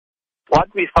What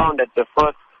we found at the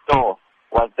first store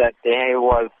was that there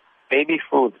was baby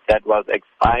food that was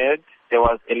expired. There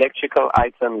was electrical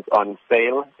items on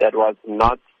sale that was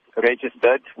not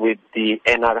registered with the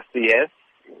NRCS.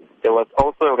 There was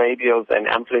also radios and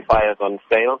amplifiers on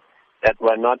sale that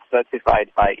were not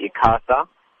certified by ICASA.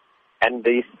 And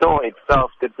the store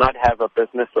itself did not have a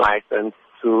business license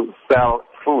to sell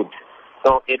food.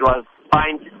 So it was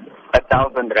fined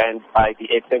 1,000 rand by the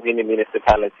eThekwini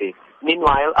municipality.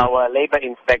 Meanwhile, our labor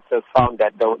inspectors found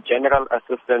that the general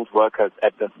assistant workers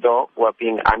at the store were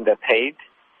being underpaid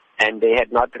and they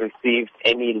had not received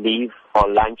any leave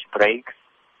or lunch breaks.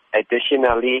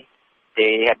 Additionally,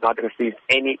 they had not received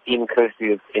any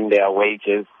increases in their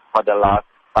wages for the last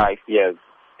 5 years.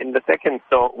 In the second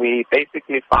store, we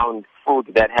basically found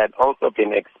food that had also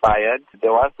been expired.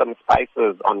 There were some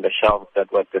spices on the shelves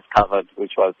that were discovered,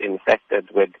 which was infected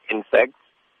with insects.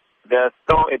 The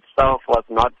store itself was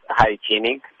not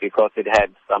hygienic because it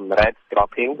had some rat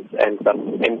droppings and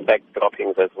some insect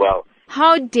droppings as well.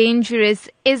 How dangerous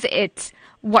is it,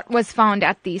 what was found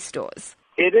at these stores?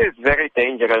 It is very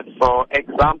dangerous. For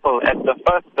example, at the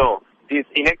first store, these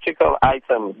electrical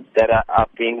items that are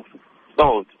being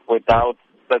sold without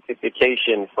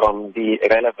certification from the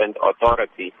relevant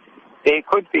authority, they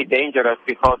could be dangerous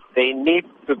because they need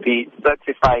to be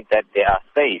certified that they are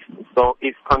safe. So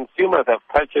if consumers have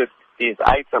purchased these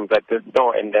items at the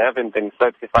store and they haven't been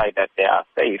certified that they are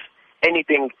safe,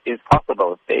 anything is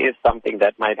possible. There is something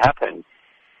that might happen.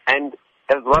 And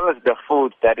as well as the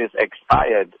food that is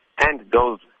expired and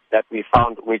those that we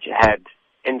found which had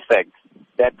insects,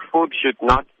 that food should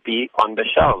not be on the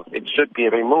shelves. It should be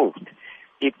removed.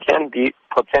 It can be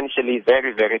potentially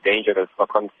very, very dangerous for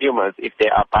consumers if they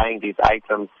are buying these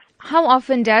items. How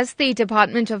often does the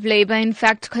Department of Labour, in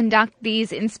fact, conduct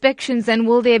these inspections, and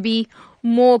will there be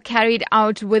more carried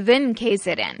out within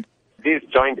KZN? These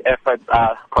joint efforts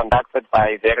are conducted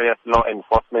by various law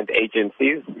enforcement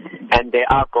agencies, and they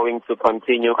are going to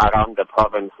continue around the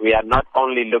province. We are not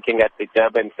only looking at the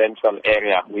Durban Central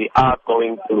area. We are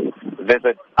going to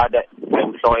visit other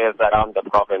employers around the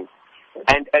province.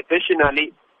 And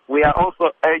additionally, we are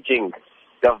also urging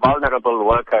the vulnerable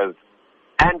workers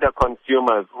and the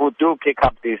consumers who do pick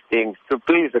up these things to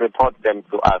please report them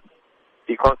to us,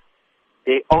 because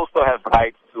they also have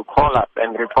rights to call us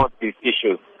and report these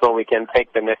issues so we can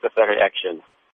take the necessary action.